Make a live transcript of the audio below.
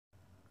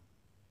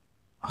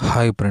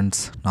Hi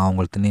friends, நான்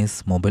உங்கள் Dinesh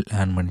mobile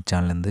earn மணி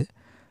சேனல்லேருந்து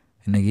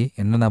இன்றைக்கி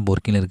என்னென்ன ஆப்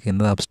ஒர்க்கிங் இருக்குது,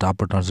 எந்த ஆப் ஸ்டாப்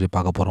பண்ணுறோன்னு சொல்லி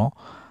பார்க்க போகிறோம்.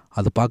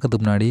 அது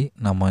பார்க்கறதுக்கு முன்னாடி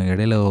நம்ம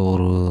இடையில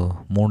ஒரு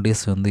 3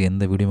 டேஸ்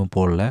எந்த வீடியோவுமே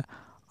போடல.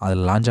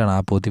 அதில் லான்ச் ஆன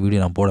ஆப் பற்றி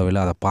வீடியோ நான் போடவே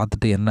இல்லை. அதை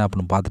பார்த்துட்டு என்ன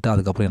ஆப்னு பார்த்துட்டு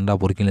அதுக்கப்புறம் எந்த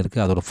ஆப் ஒர்க்கிங்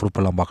இருக்குது அதோட ப்ரூஃப்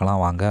எல்லாம்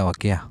பார்க்கலாம் வாங்க.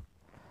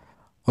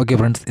 ஓகே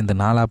ஃப்ரெண்ட்ஸ், இந்த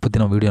 4 ஆப் பற்றி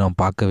நம்ம வீடியோ நம்ம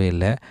பார்க்கவே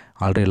இல்லை.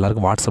 ஆல்ரெடி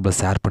எல்லாருக்கும் வாட்ஸ்அப்பில்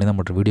ஷேர் பண்ணி தான்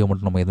மட்டும் வீடியோ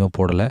மட்டும் நம்ம எதுவுமே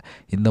போடலை.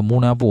 இந்த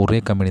 3 ஆப் ஒரே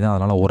கம்பெனி தான்.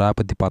 அதனால் ஒரு ஆப்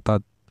பற்றி பார்த்தா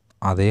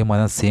அதே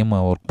மாதிரி தான் சேம்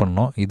ஒர்க்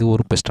பண்ணோம். இது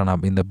ஒரு பெஸ்ட்டான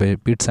ஆப். இந்த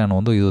பீட்ஸான்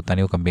இது ஒரு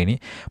தனி கம்பெனி,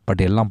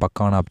 பட் எல்லாம்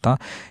பக்காவான ஆப் தான்.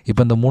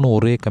 இப்போ இந்த 3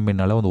 ஒரே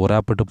கம்பெனினால ஒரு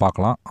ஆப் விட்டு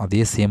பார்க்கலாம்.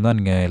 அதே சேம் தான்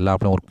நீங்கள் எல்லா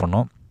ஆப்லையும் ஒர்க்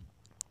பண்ணோம்.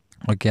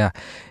 ஓகே,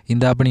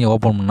 இந்த ஆப்பை நீங்கள்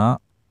ஓப்பன் பண்ணால்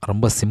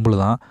ரொம்ப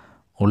சிம்பிள் தான்.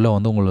 உள்ளே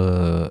உங்களுக்கு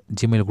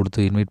ஜிமெயில்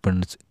கொடுத்து இன்வைட்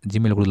பண்ணி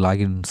ஜிமெயில் கொடுத்து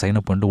லாகின்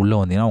சைன்அப் பண்ணிட்டு உள்ளே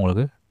வந்தீங்கன்னா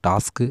உங்களுக்கு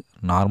டாஸ்க்கு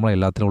நார்மலாக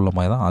எல்லாத்துலேயும் உள்ள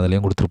மாதிரி தான்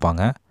அதுலேயும்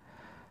கொடுத்துருப்பாங்க.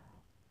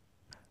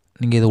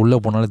 நீங்கள் இது உள்ளே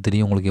போனாலே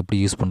தெரியும் உங்களுக்கு எப்படி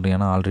யூஸ் பண்ணுறீங்க.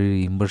 ஏன்னா ஆல்ரெடி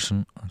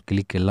இம்ப்ரெஷன்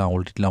கிளிக் எல்லாம்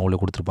அவங்களே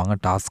கொடுத்துருப்பாங்க.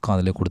 டாஸ்க்கும்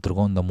அதிலே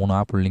கொடுத்துருக்கோம். இந்த 3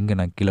 ஆப் லிங்க்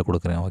நான் கீழே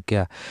கொடுக்குறேன். ஓகே,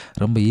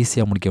 ரொம்ப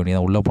ஈஸியாக முடிக்க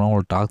வேண்டியது. உள்ளே போனால்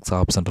உங்களுக்கு டாஸ்க்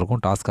ஆப்ஷன்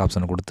இருக்கும். டாஸ்க்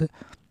ஆப்ஷனை கொடுத்து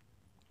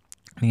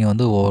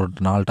நீங்கள் ஒரு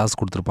 4 டாஸ்க்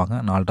கொடுத்துருப்பாங்க.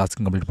 4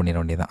 டாஸ்க்கும் கம்ப்ளீட் பண்ணிட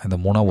வேண்டியது தான். இந்த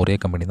 3 ஒரே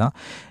கம்பெனி தான்.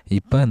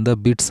 இப்போ இந்த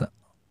பீட்ஸ்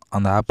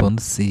அந்த ஆப்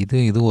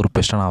இது ஒரு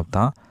பெஸ்ட்டான ஆப்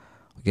தான்.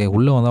 ஓகே,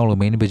 உள்ளே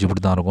அவங்களுக்கு மெயின் பேஜ்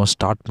இப்படி தான் இருக்கும்.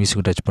 ஸ்டார்ட்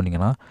மியூசிக் டச்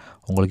பண்ணிங்கன்னா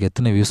உங்களுக்கு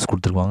எத்தனை வியூஸ்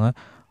கொடுத்துருப்பாங்க,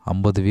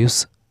 50 வியூஸ்.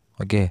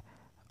 ஓகே,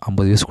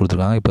 50 வியூஸ்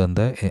கொடுத்துருக்காங்க. இப்போ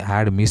இந்த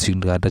ஆட்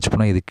மியூசிக் டச்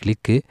பண்ணால் இது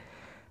கிளிக்கு.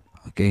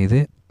 ஓகே, இது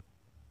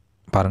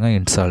பாருங்கள்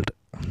இன்ஸ்டால்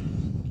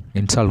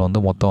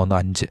மொத்தம்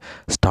 5.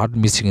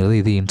 ஸ்டார்ட் மியூசிக்ங்கிறது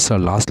இது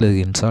இன்ஸ்டால், லாஸ்ட்டில்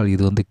இது இன்ஸ்டால்,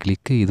 இது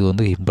கிளிக்கு, இது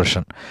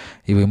இம்ப்ரெஷன்.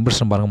 இப்போ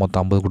இம்ப்ரெஷன் பாருங்கள்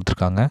மொத்தம் 50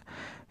 கொடுத்துருக்காங்க.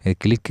 இது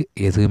கிளிக்கு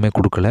எதுவுமே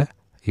கொடுக்கல.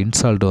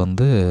 இன்ஸ்டால்டு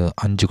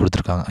 5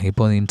 கொடுத்துருக்காங்க.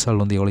 இப்போ இன்ஸ்டால்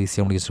எவ்வளோ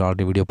ஈஸியாக முடிச்சு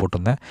ஆல்ரெடி வீடியோ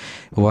போட்டிருந்தேன்.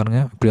 இப்போ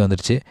பாருங்கள் இப்படி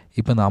வந்துடுச்சு.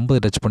 இப்போ இந்த 50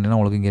 டச் பண்ணினா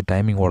உங்களுக்கு இங்கே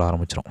டைமிங் ஓட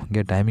ஆரம்பிச்சிடும்.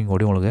 இங்கே டைமிங்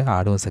ஓடி உங்களுக்கு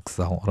ஆடும்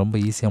சக்ஸஸ் ஆகும். ரொம்ப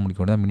ஈஸியாக முடிக்க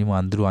வேண்டியது. மினிமம்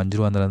 5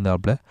 ரூபா அந்த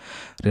ஆப்பில்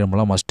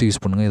ரொம்பலாம் மஸ்ட்டு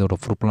யூஸ் பண்ணுங்கள். இதோட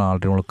ப்ரூஃப்லாம்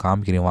ஆல்ரெடி உங்களுக்கு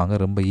காமிக்கிறேன்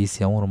வாங்க. ரொம்ப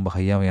ஈஸியாகவும் ரொம்ப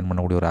ஹையாகவும் ஏர்ன்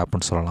பண்ணக்கூடிய ஒரு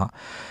ஆப்னு சொல்லலாம்.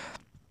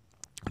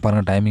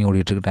 பாருங்கள் டைமிங்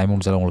ஓடிட்டுருக்கு. டைமிங்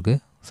முடிச்சாலும் உங்களுக்கு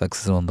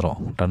சக்ஸஸ் வந்துடும்.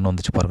 டன்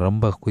வந்துச்சு பாருங்கள்.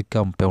 ரொம்ப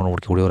குயிக்காக பேமெண்ட்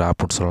முடிக்கக்கூடிய ஒரு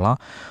ஆப்னு சொல்லலாம்.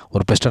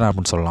 ஒரு பெஸ்ட்டான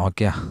ஆப்னு சொல்லலாம்.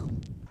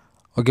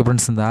 ஓகே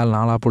ஃப்ரெண்ட்ஸ், இந்த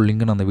 4 ஆப்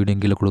லிங்க் நான் அந்த வீடியோ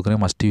கீழே கொடுக்குறேன்.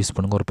 மஸ்ட் யூஸ்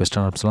பண்ணுங்கள். ஒரு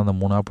பெஸ்ட்டான ஆப்ஸ்லாம் அந்த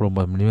 3 ஆப்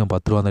மினிமம்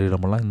 10 ரூபா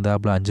இருந்தாலும் பண்ணலாம். இந்த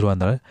ஆப்பில் 5 ரூபா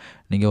இருந்தாலும்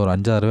நீங்கள் ஒரு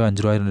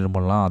 5 ரூபாய்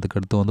பண்ணலாம்.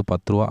 அதுக்கடுத்து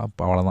 10 ரூபா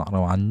அவ்வளோதான்.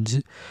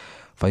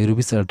 5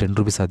 ருபீஸ் 10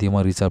 ருபீஸ்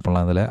அதிகமாக ரீசார்ஜ்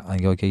பண்ணலாம் இதில்.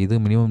 ஓகே,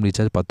 இது மினிமம்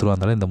ரீசார்ஜ் 10 ரூபா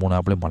இருந்தாலும் இந்த 3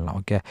 ஆப்லேயும் பண்ணலாம்.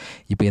 ஓகே,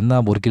 இப்போ என்ன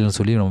ஆப் ஒர்க்கில்னு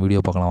சொல்லி நம்ம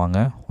வீடியோ பார்க்கலாம்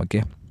வாங்க.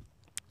 ஓகே,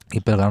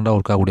 இப்போ கரண்டாக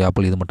ஒர்க் ஆகக்கூடிய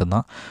ஆப்பில் இது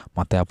மட்டும்தான்.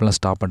 மற்ற ஆப்லாம்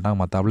ஸ்டாப் பண்ணிட்டாங்க.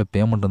 மற்ற ஆப்பில்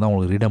பேமெண்ட் தான்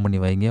உங்களுக்கு ரீடம் பண்ணி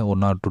வைங்க.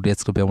 1 ஆர் 2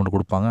 டேஸ்க்கு பேமெண்ட்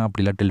கொடுப்பாங்க.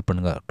 அப்படிலாம் டெலிட்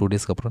பண்ணுங்கள். 2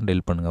 டேஸ்க்கு அப்புறம்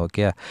டெலிட் பண்ணுங்கள்.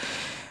 ஓகே,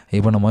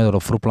 இப்போ நம்ம இதோட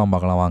ப்ரூஃப்லாம்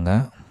பார்க்கலாம் வாங்க.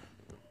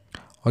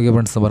 ஓகே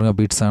ஃப்ரெண்ட்ஸ், பாருங்கள்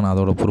பீட்ஸான்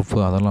அதோட ப்ரூஃப்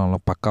அதெல்லாம் நல்லா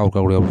பக்கா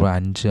இருக்கக்கூடிய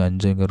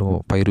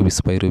 5 ருபீஸ்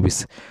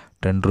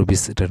 10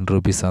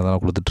 ருபீஸ்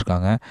அதெல்லாம்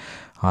கொடுத்துட்ருக்காங்க.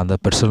 அந்த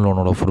பெர்சனல்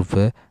லோனோட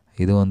ப்ரூஃபு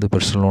இது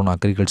பெர்சனல் லோன்,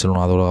 அக்ரிகல்ச்சர்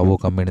லோன் அதோட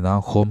கம்பெனி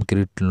தான். Home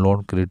credit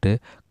loan credit,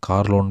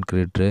 car loan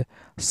credit,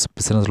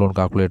 business loan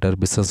calculator,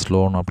 business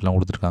loan அப்படிலாம்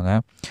கொடுத்துருக்காங்க.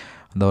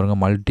 அந்த பாருங்க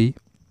மல்டி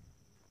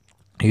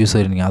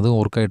யூஸர் நீங்கள் அதுவும்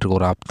ஒர்க் ஆகிட்டுருக்க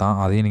ஒரு ஆப் தான்.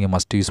 அதையும் நீங்கள்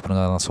மஸ்ட் யூஸ்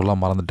பண்ணுங்கள். அதை நான் சொல்ல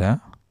மறந்துட்டேன்.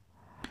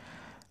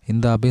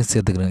 இந்த ஆப்பையும்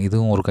சேர்த்துக்கிறேன்.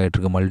 இதுவும் ஒர்க்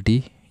ஆகிட்டுருக்கு. மல்டி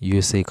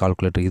யூஎஸ்ஐ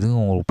கால்குலேட்டர் இதுவும்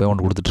உங்களுக்கு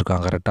பேமெண்ட்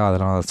கொடுத்துட்ருக்காங்க கரெக்டாக.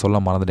 அதெல்லாம் சொல்ல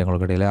மறந்துட்டேன்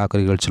உங்களுக்கு இடையில.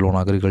 Agriculture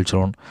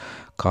loan,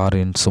 car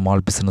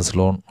small business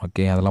loan.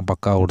 Okay, அதெல்லாம்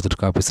பக்கா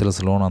கொடுத்துட்ருக்கா. பிஸ்னஸ்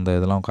லோன் அந்த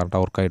இதெல்லாம்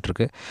கரெக்டாக ஒர்க்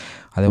ஆகிட்டுருக்கு.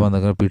 அதே மாதிரி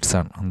அந்த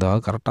பீட்ஸான் அந்த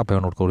கரெக்டாக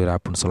பேமெண்ட் கொடுக்கக்கூடிய ஒரு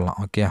ஆப்னு சொல்லலாம்.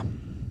 ஓகே,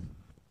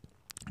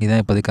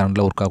 இதான் இப்போதைக்கு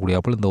கரண்டில் ஒர்க் ஆகக்கூடிய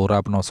ஆப்பில் இந்த ஒரு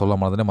ஆப் நான் சொல்ல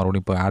மறந்துட்டேன்.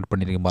 மறுபடியும் இப்போ ஆட்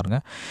பண்ணியிருக்கேன்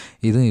பாருங்கள்.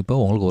 இதுவும் இப்போ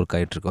உங்களுக்கு ஒர்க்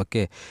ஆகிட்டுருக்கு.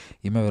 ஓகே,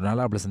 இனிமேல் ஒரு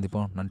நல்ல ஆப்பில்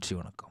சந்திப்போம். நன்றி,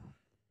 வணக்கம்.